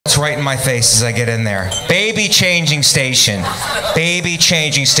right in my face as I get in there. Baby changing station. Baby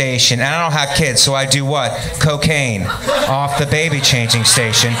changing station. And I don't have kids, so I do what? Cocaine off the baby changing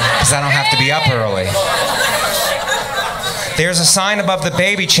station because I don't have to be up early. There's a sign above the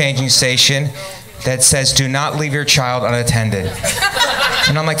baby changing station that says, do not leave your child unattended.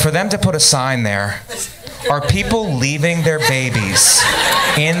 And I'm like, for them to put a sign there, are people leaving their babies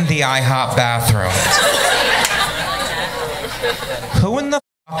in the IHOP bathroom? Who in the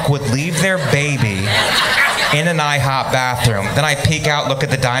fuck would leave their baby in an IHOP bathroom? Then I peek out, look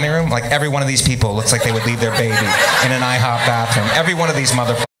at the dining room, like every one of these people looks like they would leave their baby in an IHOP bathroom. Every one of these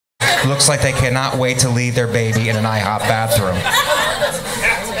motherfuckers looks like they cannot wait to leave their baby in an IHOP bathroom.